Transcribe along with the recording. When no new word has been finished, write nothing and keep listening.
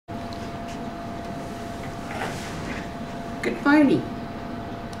Good morning.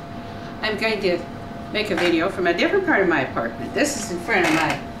 I'm going to make a video from a different part of my apartment. This is in front of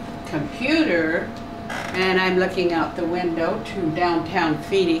my computer, and I'm looking out the window to downtown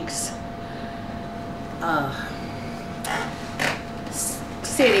Phoenix,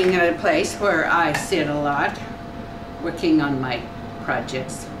 sitting at a place where I sit a lot, working on my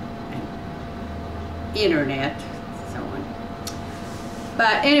projects and internet, so on.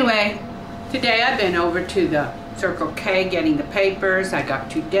 But anyway, today I've been over to the Circle K getting the papers. I got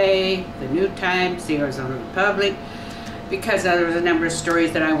Today, the New Times, the Arizona Republic, because there was a number of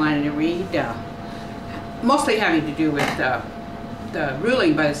stories that I wanted to read, mostly having to do with the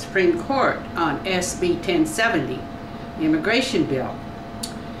ruling by the Supreme Court on SB 1070, the immigration bill.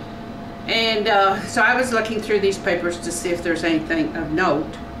 And so I was looking through these papers to see if there's anything of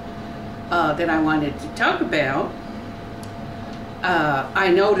note that I wanted to talk about.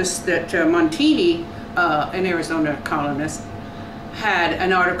 I noticed that Montini, an Arizona columnist, had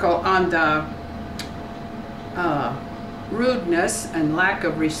an article on the rudeness and lack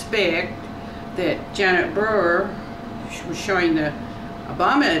of respect that Janet Brewer was showing the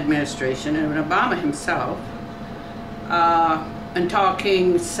Obama administration and Obama himself, and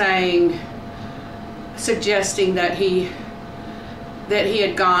talking, saying, suggesting that he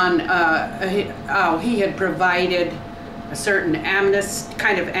had gone, he had provided a certain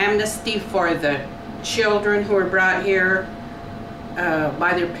kind of amnesty for the children who were brought here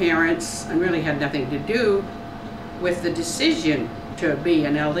by their parents and really had nothing to do with the decision to be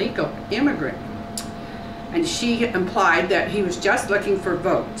an illegal immigrant. And she implied that he was just looking for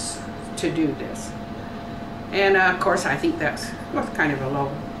votes to do this. And of course I think that was kind of a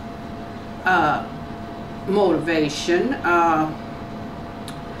low motivation.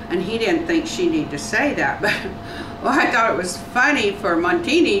 And he didn't think she needed to say that. But well, I thought it was funny for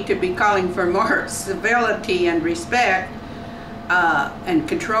Montini to be calling for more civility and respect and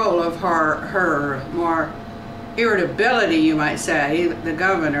control of her more irritability, you might say, the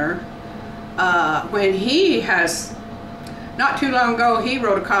governor, when he has, not too long ago, he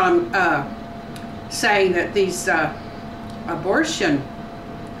wrote a column saying that these abortion,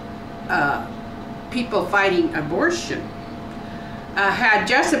 people fighting abortion, had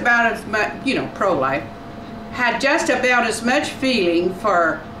just about as much, pro-life, had just about as much feeling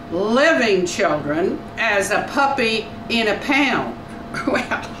for living children as a puppy in a pound. Well,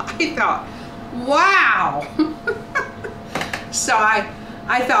 I thought, wow. So I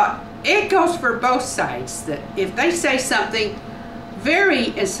thought, it goes for both sides, that if they say something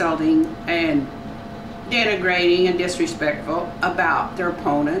very insulting and denigrating and disrespectful about their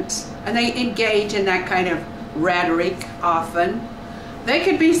opponents, and they engage in that kind of rhetoric often, they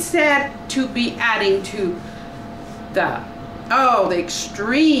could be said to be adding to the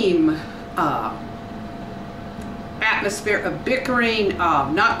extreme atmosphere of bickering,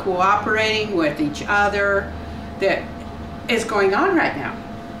 of not cooperating with each other that is going on right now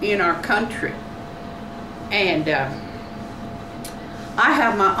in our country. And I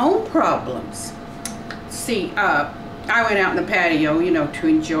have my own problems. See, I went out in the patio, to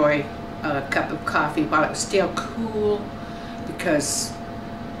enjoy a cup of coffee while it was still cool, because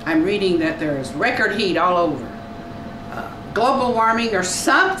I'm reading that there's record heat all over. Global warming or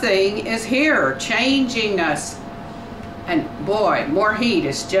something is here, changing us. And boy, more heat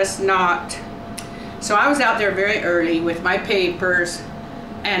is just not. So I was out there very early with my papers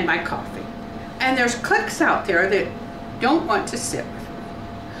and my coffee. And there's cliques out there that don't want to sit with me.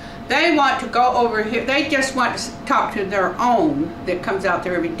 They want to go over here. They just want to talk to their own that comes out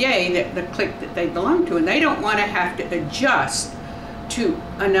there every day, the clique that they belong to. And they don't want to have to adjust to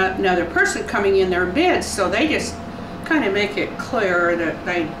another person coming in their midst. So they just kind of make it clear that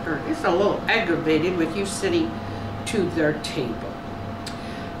they are just a little aggravated with you sitting to their table.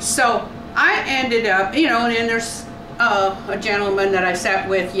 So I ended up, and then there's a gentleman that I sat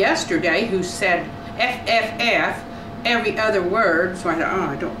with yesterday who said FFF every other word. So I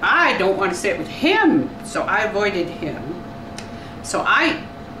thought, oh, I don't want to sit with him. So I avoided him. So I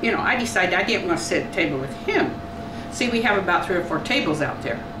decided I didn't want to sit at a table with him. See, we have about 3 or 4 tables out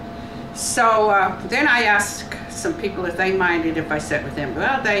there. So then I asked some people if they minded if I sat with them.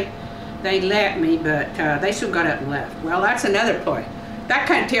 Well, they let me, but they soon got up and left. Well, that's another point. That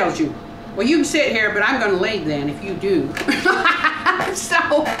kind of tells you, well, you can sit here, but I'm going to leave then if you do.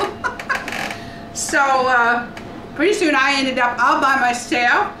 So pretty soon I ended up all by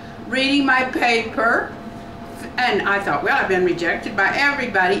myself reading my paper. And I thought, well, I've been rejected by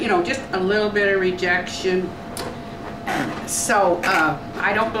everybody, just a little bit of rejection. And so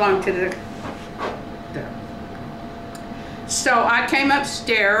I don't belong to the. So I came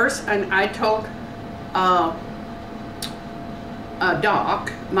upstairs and I told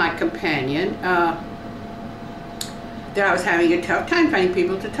Doc, my companion, that I was having a tough time finding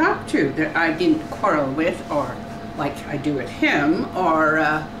people to talk to that I didn't quarrel with, or like I do with him, or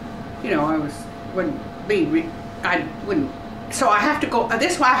you know, I wouldn't. So I have to go.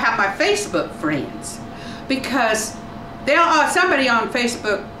 This is why I have my Facebook friends, because somebody on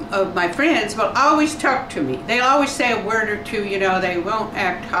Facebook of my friends will always talk to me. They'll always say a word or two. You know, they won't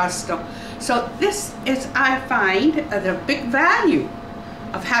act hostile. So this is, I find, the big value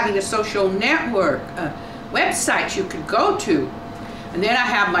of having a social network, websites you could go to. And then I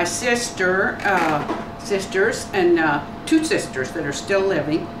have my sisters, and 2 sisters that are still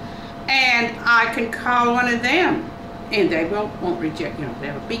living, and I can call one of them, and they won't reject. You know,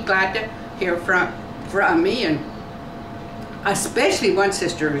 they'll be glad to hear from me, and especially one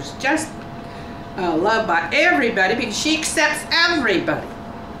sister who's just loved by everybody because she accepts everybody.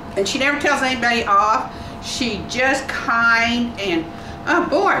 And she never tells anybody off. She just kind, and oh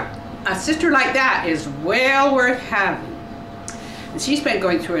boy, a sister like that is well worth having. And she's been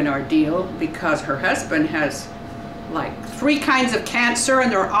going through an ordeal because her husband has like 3 kinds of cancer, and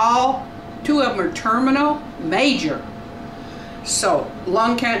they're all, 2 of them are terminal, major. So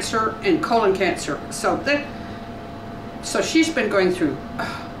lung cancer and colon cancer. So she's been going through a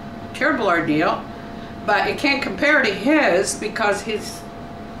terrible ordeal, but it can't compare to his because his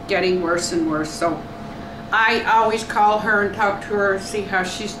getting worse and worse. So I always call her and talk to her, see how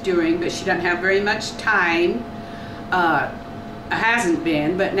she's doing, but she doesn't have very much time. Hasn't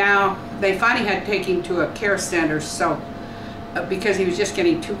been, but now they finally had to take him to a care center, so because he was just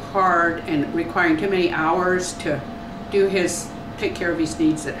getting too hard and requiring too many hours to take care of his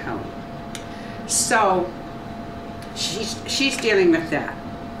needs at home. So she's dealing with that.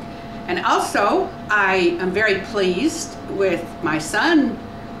 And also I am very pleased with my son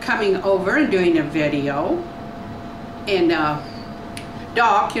coming over and doing a video. And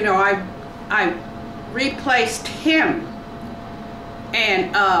Doc, you know, I replaced him,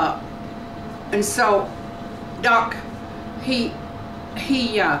 and so Doc, he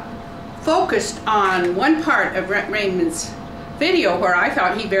focused on one part of Raymond's video where I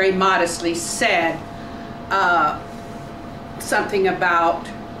thought he very modestly said something about,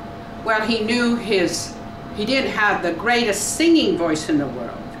 well, he knew he didn't have the greatest singing voice in the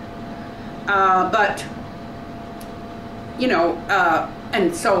world. But, you know,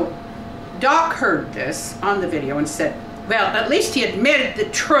 and so Doc heard this on the video and said, well, at least he admitted the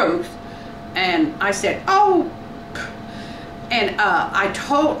truth. And I said, oh, and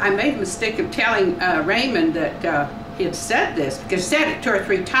I made the mistake of telling Raymond that he had said this, because he said it 2 or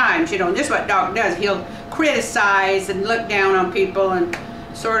 3 times, you know, and this is what Doc does. He'll criticize and look down on people and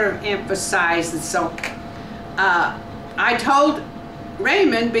sort of emphasize. And so I told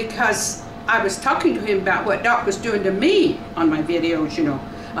Raymond, because I was talking to him about what Doc was doing to me on my videos, you know,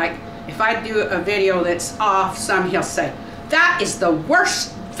 like if I do a video that's off some, he'll say, that is the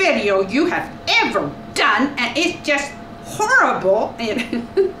worst video you have ever done, and it's just horrible. And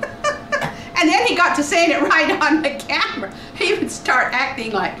and then he got to saying it right on the camera. He would start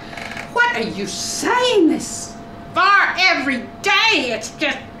acting like, what are you saying this for every day? It's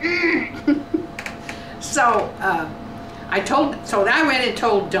just so so I went and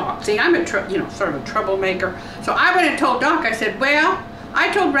told Doc. See, I'm sort of a troublemaker. So I went and told Doc. I said, well,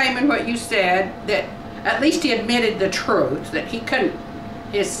 I told Raymond what you said, that at least he admitted the truth, that he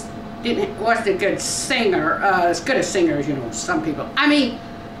wasn't a good singer, as good a singer as, you know, some people. I mean,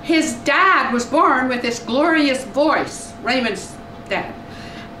 his dad was born with this glorious voice, Raymond's dad,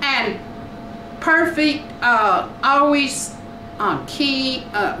 and perfect, always on key,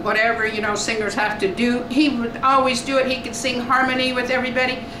 whatever, you know, singers have to do. He would always do it. He could sing harmony with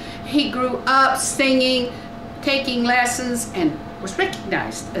everybody. He grew up singing, taking lessons, and was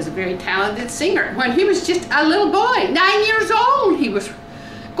recognized as a very talented singer. When he was just a little boy, 9 years old, he was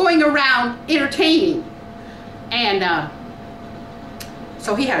going around entertaining. And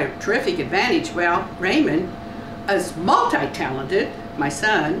so he had a terrific advantage. Well, Raymond is multi-talented, my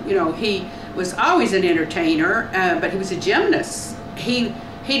son. You know, he was always an entertainer, but he was a gymnast. He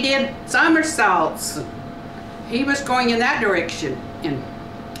did somersaults. He was going in that direction.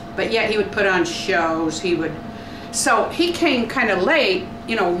 But yet he would put on shows. So he came kind of late,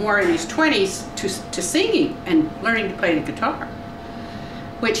 you know, more in his 20s to singing and learning to play the guitar,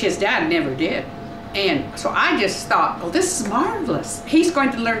 which his dad never did. And so I just thought, oh, this is marvelous. He's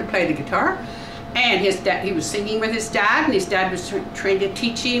going to learn to play the guitar. And his dad, he was singing with his dad, and his dad was trying to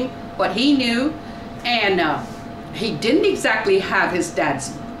teach him what he knew. And he didn't exactly have his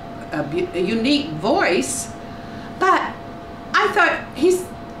dad's unique voice, but I thought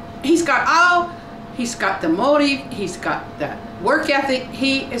he he's got the motive, he's got the work ethic.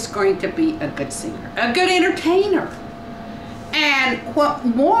 He is going to be a good singer, a good entertainer. And what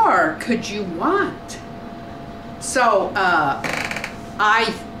more could you want? So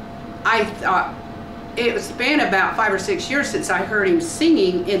I thought, it's been about 5 or 6 years since I heard him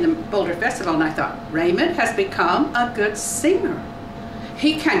singing in the Boulder Festival, and I thought, Raymond has become a good singer.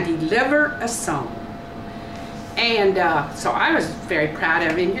 He can deliver a song. And so I was very proud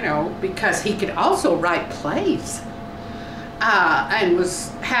of him, you know, because he could also write plays. And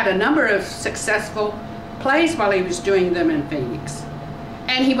had a number of successful plays while he was doing them in Phoenix.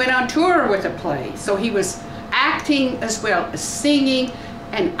 And he went on tour with a play. So he was acting as well as singing.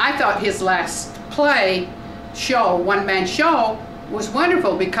 And I thought his last play show, one-man show, was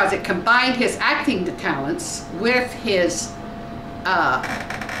wonderful because it combined his acting talents with his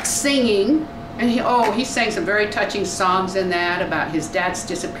singing. And he sang some very touching songs in that about his dad's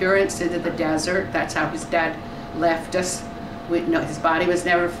disappearance into the desert. That's how his dad left us. His body was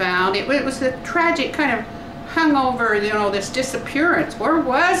never found. It was a tragic kind of hangover, you know, this disappearance. Where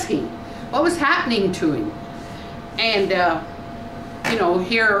was he? What was happening to him? And, you know,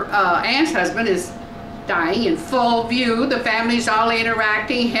 here Ann's husband is dying in full view. The family's all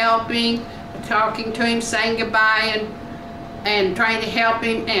interacting, helping, talking to him, saying goodbye, and trying to help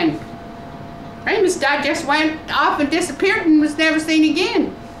him. And Raymond's dad just went off and disappeared and was never seen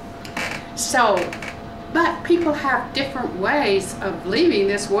again. So, but people have different ways of leaving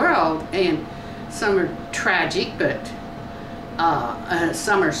this world, and some are tragic, but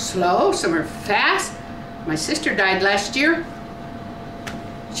some are slow, some are fast. My sister died last year.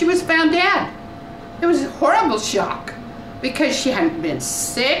 She was found dead. It was a horrible shock because she hadn't been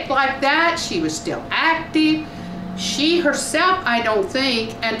sick like that. She was still active. She herself, I don't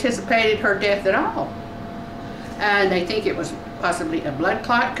think, anticipated her death at all. And they think it was possibly a blood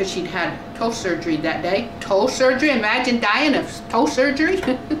clot because she'd had toe surgery that day. Toe surgery, imagine dying of toe surgery.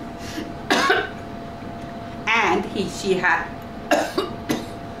 And she had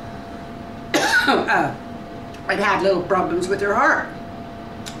had little problems with her heart.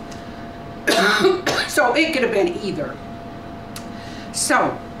 So it could have been either.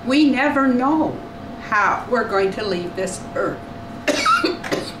 So we never know how we're going to leave this earth.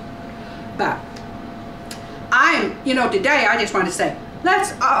 But today I just want to say,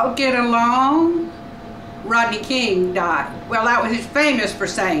 let's all get along. Rodney King died. Well, that was, he's famous for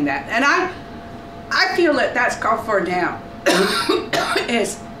saying that. And I feel that that's called for now.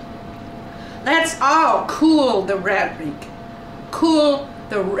 Is let's all cool the rhetoric. Cool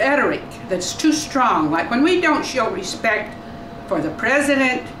the rhetoric that's too strong. Like when we don't show respect for the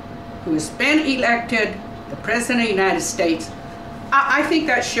president who has been elected, the president of the United States, I think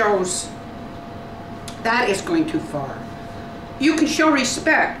that shows that is going too far. You can show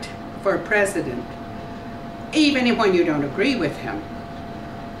respect for a president even when you don't agree with him.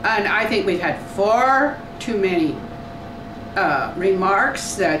 And I think we've had far too many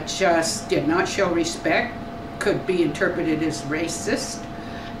remarks that just did not show respect, could be interpreted as racist.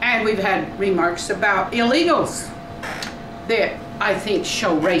 And we've had remarks about illegals that I think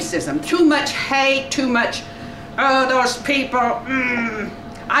show racism. Too much hate, too much, oh, those people.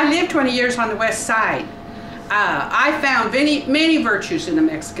 I lived 20 years on the West Side. I found many virtues in the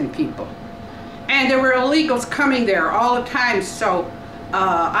Mexican people. And there were illegals coming there all the time, so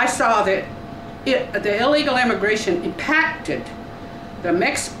I saw that the illegal immigration impacted the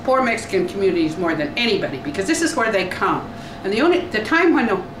poor Mexican communities more than anybody, because this is where they come. And the time when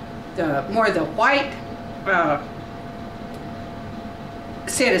the white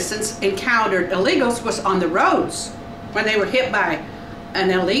citizens encountered illegals was on the roads, when they were hit by an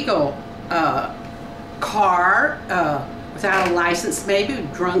illegal car without a license, maybe a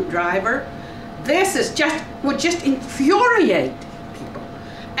drunk driver. This would just infuriate people.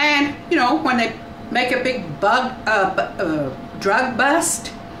 And when they make a big drug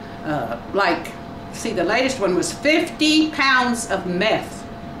bust, the latest one was 50 pounds of meth.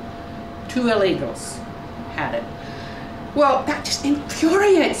 2 illegals had it. Well, that just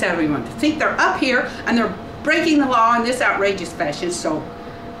infuriates everyone to think they're up here and they're breaking the law in this outrageous fashion. So,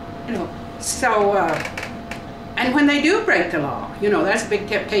 and when they do break the law, that's a big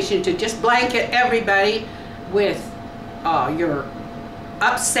temptation to just blanket everybody with your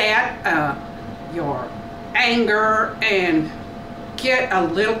upset, your anger, and get a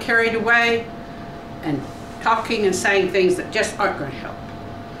little carried away and talking and saying things that just aren't going to help.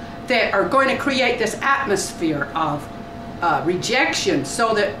 That are going to create this atmosphere of rejection,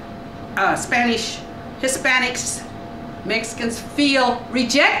 so that Hispanics, Mexicans feel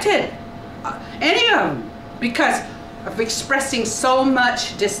rejected, any of them, because of expressing so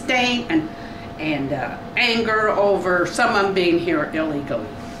much disdain and anger over someone being here illegally.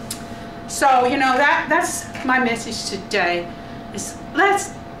 So, you know, that's my message today, is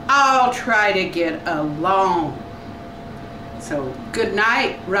let's all try to get along. So, good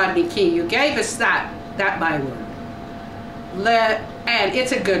night, Rodney King. You gave us that byword. And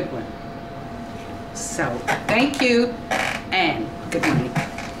it's a good one. So, thank you, and good night.